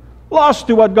 lost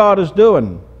to what God is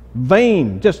doing,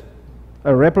 vain, just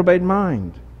a reprobate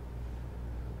mind.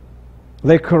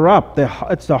 They're corrupt.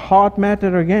 It's the heart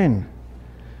matter again.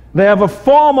 They have a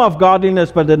form of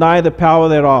godliness but deny the power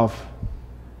thereof.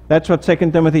 That's what 2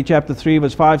 Timothy chapter 3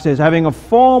 verse 5 says. Having a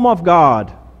form of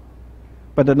God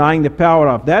but denying the power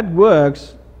of. That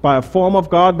works by a form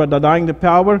of God but denying the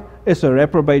power is a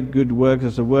reprobate good works.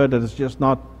 It's a word that is just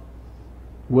not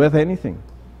worth anything.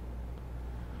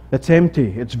 It's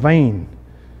empty. It's vain.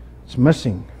 It's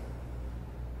missing.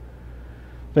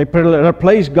 They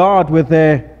replace God with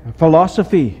their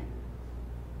philosophy.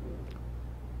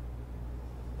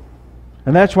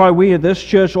 And that's why we at this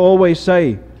church always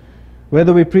say,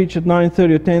 whether we preach at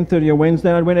 9:30 or 10:30 or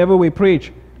Wednesday night, whenever we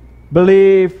preach,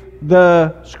 believe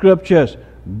the Scriptures.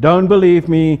 Don't believe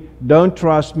me, don't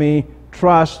trust me,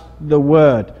 trust the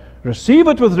Word. Receive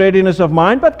it with readiness of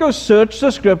mind, but go search the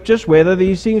Scriptures whether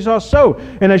these things are so.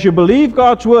 And as you believe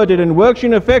God's Word, it works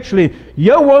in effectually.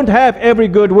 You won't have every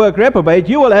good work reprobate.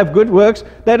 You will have good works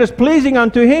that is pleasing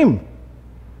unto Him.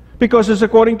 Because it's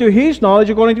according to His knowledge,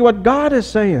 according to what God is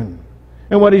saying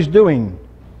and what He's doing.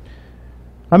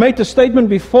 I made the statement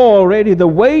before already, the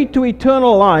way to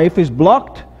eternal life is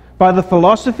blocked by the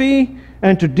philosophy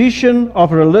and tradition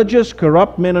of religious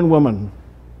corrupt men and women.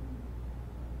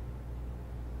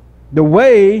 The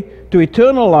way to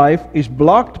eternal life is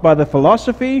blocked by the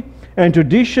philosophy and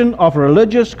tradition of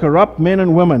religious corrupt men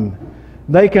and women.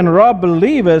 They can rob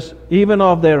believers even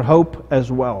of their hope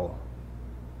as well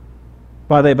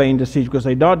by their being deceived, because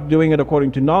they're not doing it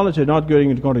according to knowledge, they're not doing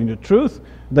it according to truth,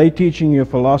 they're teaching you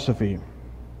philosophy.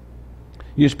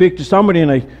 You speak to somebody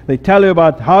and they tell you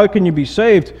about how can you be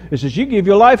saved. It says you give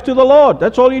your life to the Lord.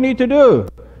 That's all you need to do.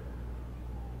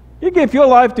 You give your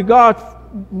life to God.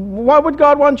 Why would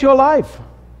God want your life?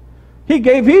 He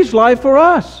gave His life for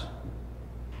us.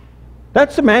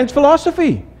 That's the man's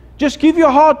philosophy. Just give your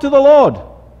heart to the Lord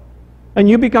and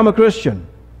you become a Christian.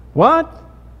 What?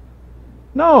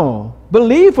 No.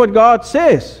 Believe what God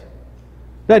says.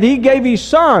 That He gave His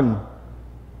Son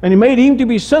and He made Him to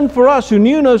be sin for us who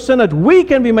knew no sin, that we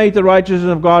can be made the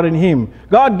righteousness of God in Him.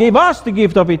 God gave us the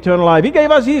gift of eternal life. He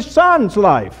gave us His Son's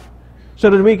life so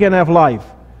that we can have life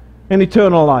and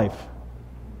eternal life.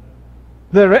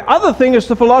 The other thing is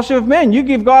the philosophy of men. You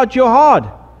give God your heart.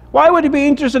 Why would He be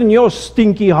interested in your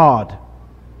stinky heart?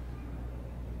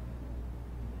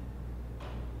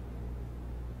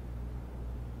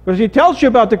 Because He tells you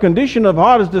about the condition of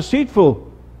heart is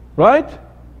deceitful, right?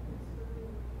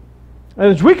 And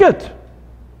it's wicked.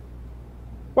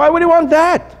 Why would He want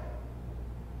that?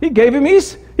 He gave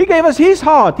us His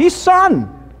heart, His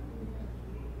Son.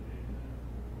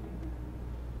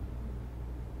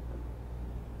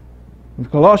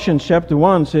 Colossians chapter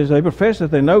 1 says, they profess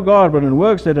that they know God, but in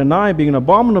works they deny, being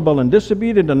abominable and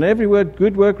disobedient, and every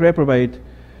good work reprobate.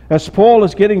 As Paul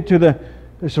is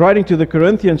writing to the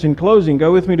Corinthians in closing,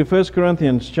 go with me to 1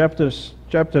 Corinthians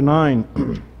chapter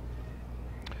 9.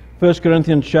 1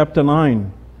 Corinthians chapter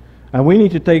 9. And we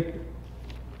need to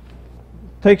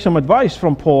take some advice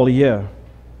from Paul here.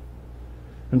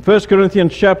 In 1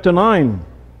 Corinthians chapter 9,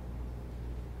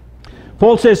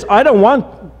 Paul says, I don't want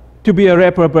to be a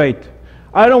reprobate.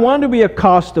 I don't want to be a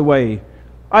castaway.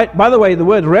 By the way, the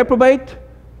word reprobate,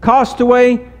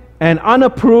 castaway, and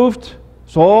unapproved,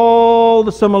 it's all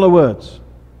the similar words.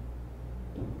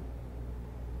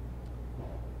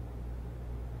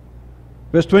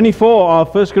 Verse 24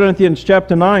 of 1 Corinthians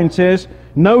chapter 9 says,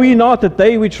 know ye not that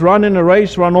they which run in a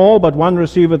race run all, but one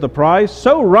receiveth the prize?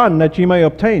 So run that ye may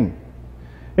obtain.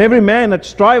 Every man that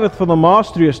striveth for the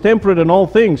mastery is temperate in all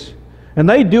things, and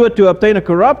they do it to obtain a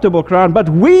corruptible crown, but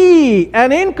we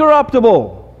an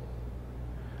incorruptible.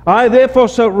 I therefore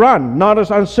so run, not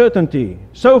as uncertainty.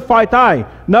 So fight I,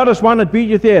 not as one that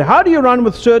beateth the air. How do you run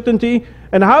with certainty?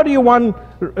 And how do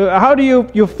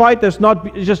you fight that's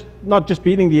not just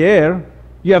beating the air?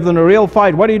 You have a real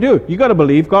fight. What do? You got to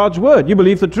believe God's word. You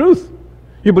believe the truth.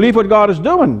 You believe what God is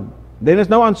doing. Then there's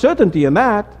no uncertainty in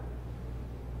that.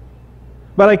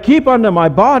 But I keep under my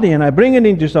body and I bring it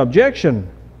into subjection,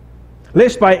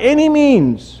 lest by any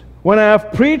means, when I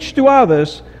have preached to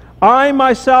others, I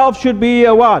myself should be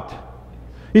a what?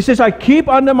 He says, I keep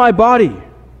under my body.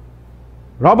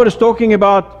 Robert is talking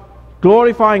about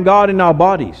glorifying God in our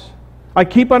bodies. I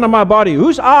keep under my body.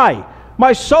 Who's I?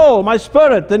 My soul, my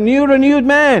spirit, the new renewed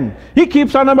man. He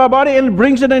keeps under my body and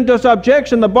brings it into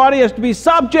subjection. The body has to be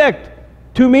subject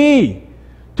to me,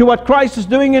 to what Christ is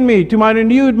doing in me, to my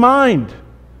renewed mind,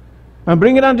 and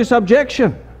bring it under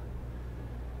subjection.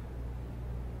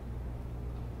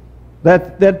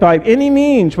 That by any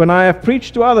means, when I have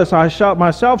preached to others, I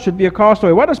myself should be a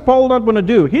castaway. What does Paul not want to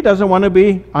do? He doesn't want to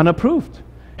be unapproved.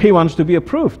 He wants to be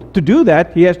approved. To do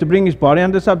that, he has to bring his body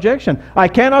under subjection. I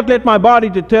cannot let my body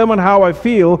determine how I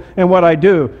feel and what I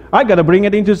do. I got to bring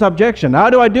it into subjection.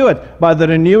 How do I do it? By the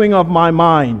renewing of my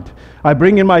mind. I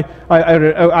bring in I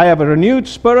have a renewed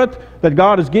spirit that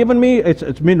God has given me.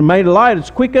 It's been made alive.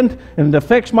 It's quickened, and it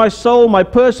affects my soul, my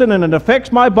person, and it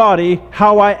affects my body,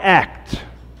 how I act.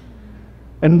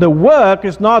 And the work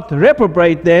is not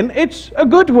reprobate then, it's a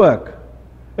good work.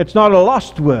 It's not a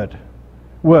lost work.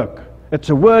 It's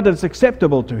a word that's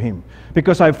acceptable to Him,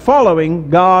 because I'm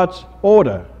following God's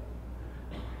order.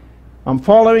 I'm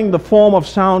following the form of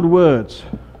sound words,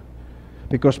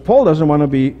 because Paul doesn't want to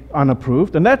be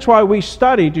unapproved. And that's why we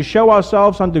study to show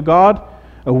ourselves unto God,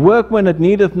 a workman that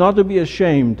needeth not to be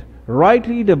ashamed,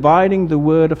 rightly dividing the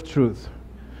word of truth.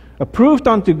 Approved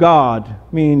unto God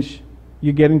means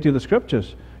you get into the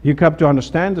Scriptures. You come to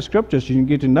understand the Scriptures. You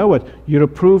get to know it. You're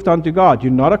approved unto God.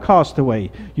 You're not a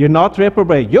castaway. You're not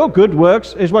reprobate. Your good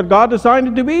works is what God designed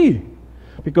it to be,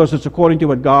 because it's according to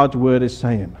what God's Word is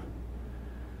saying.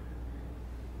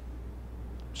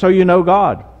 So you know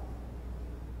God.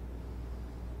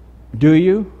 Do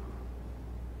you?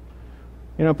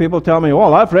 You know, people tell me,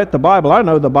 well, I've read the Bible. I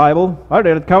know the Bible. I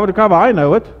read it cover to cover. I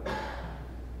know it.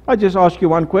 I just ask you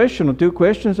one question or two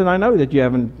questions, and I know that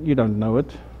you don't know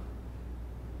it.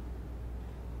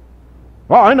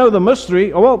 Well, I know the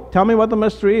mystery. Oh, well, tell me what the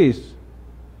mystery is.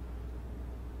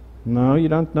 No, you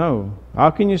don't know.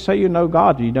 How can you say you know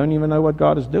God? You don't even know what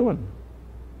God is doing.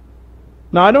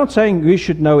 Now, I'm not saying we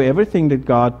should know everything that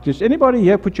God... Just anybody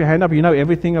here put your hand up, you know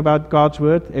everything about God's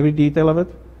Word, every detail of it?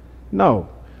 No.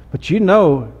 But you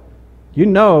know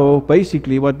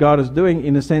basically what God is doing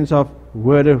in the sense of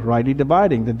word of rightly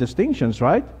dividing, the distinctions,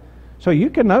 right? So you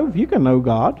can know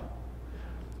God.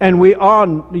 And we are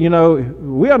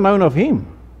known of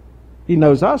Him. He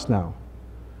knows us now.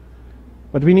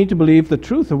 But we need to believe the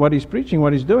truth of what He's preaching,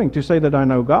 what He's doing, to say that I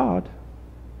know God.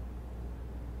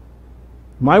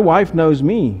 My wife knows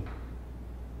me,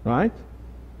 right?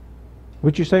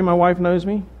 Would you say my wife knows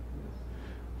me?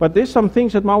 But there's some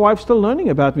things that my wife's still learning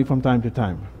about me from time to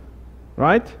time,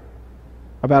 right?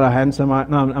 About how handsome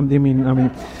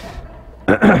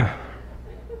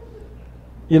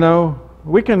you know,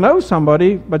 we can know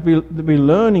somebody, but we're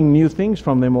learning new things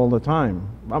from them all the time.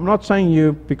 I'm not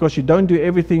saying because you don't do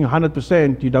everything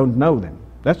 100%, you don't know them.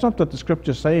 That's not what the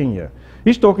Scripture's saying here.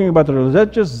 He's talking about the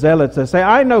religious zealots that say,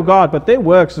 I know God, but their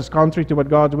works is contrary to what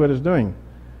God's Word is doing.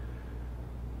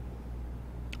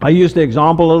 I used the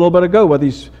example a little bit ago with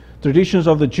these traditions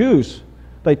of the Jews.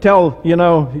 They tell,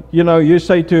 you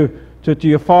say to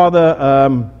your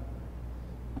father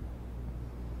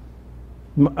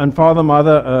and father,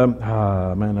 mother,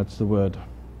 that's the word.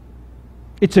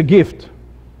 It's a gift.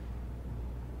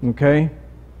 Okay?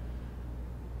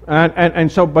 And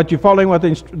so, but you're following what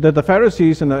the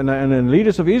Pharisees and the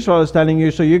leaders of Israel is telling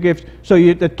you,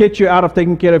 that gets you out of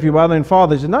taking care of your mother and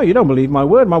father. He says, no, you don't believe my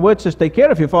word. My word says take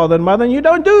care of your father and mother, and you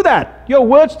don't do that. Your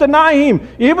words deny him.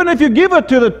 Even if you give it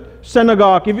to the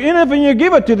synagogue, even if you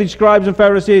give it to the scribes and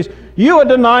Pharisees, you are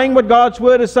denying what God's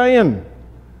word is saying.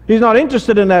 He's not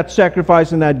interested in that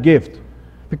sacrifice and that gift,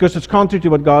 because it's contrary to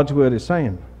what God's word is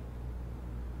saying.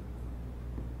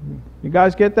 You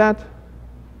guys get that?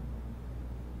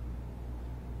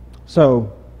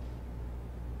 So,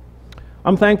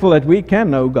 I'm thankful that we can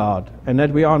know God and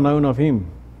that we are known of Him.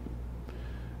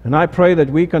 And I pray that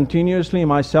we continuously,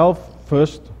 myself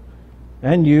first,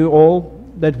 and you all,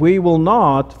 that we will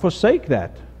not forsake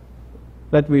that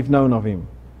we've known of Him,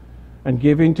 and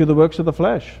give in to the works of the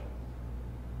flesh.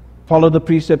 Follow the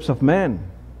precepts of man,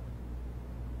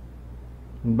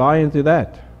 and buy into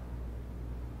that.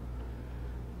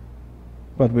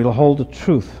 But we'll hold the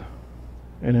truth.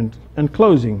 And in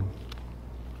closing,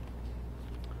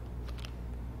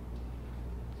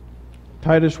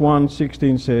 Titus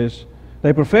 1:16 says,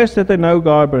 they profess that they know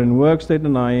God, but in works they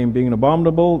deny Him, being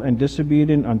abominable and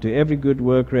disobedient unto every good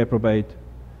work reprobate.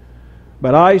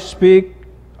 But speak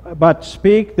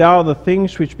thou the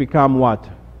things which become what?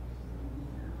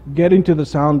 Get into the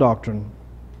sound doctrine.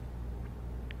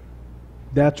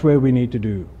 That's where we need to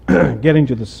do. Get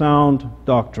into the sound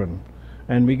doctrine.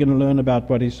 And we're going to learn about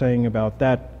what he's saying about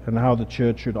that and how the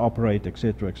church should operate,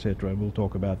 etc., etc. We'll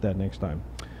talk about that next time.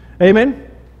 Amen?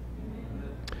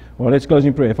 Well, let's close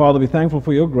in prayer. Father, we're thankful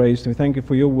for your grace. We thank you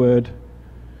for your word.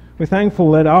 We're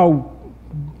thankful that our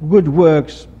good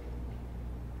works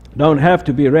don't have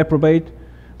to be reprobate,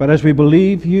 but as we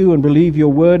believe you and believe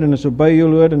your word and as obey your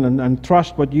word and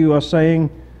trust what you are saying,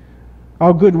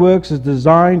 our good works is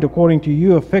designed according to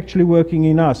you effectually working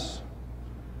in us,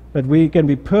 that we can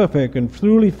be perfect and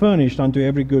truly furnished unto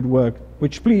every good work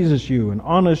which pleases you and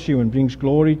honors you and brings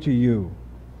glory to you.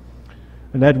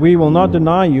 And that we will not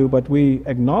deny you, but we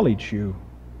acknowledge you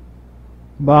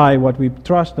by what we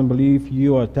trust and believe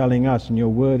you are telling us and your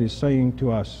word is saying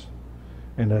to us,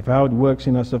 and of how it works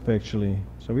in us effectually.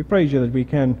 So we praise you that we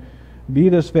can be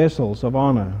these vessels of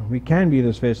honor. We can be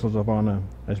these vessels of honor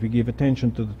as we give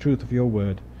attention to the truth of your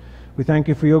word. We thank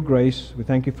you for your grace. We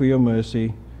thank you for your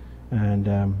mercy.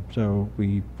 And so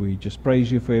we just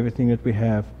praise you for everything that we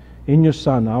have in your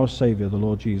Son, our Savior, the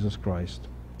Lord Jesus Christ.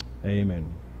 Amen.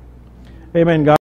 Amen, God.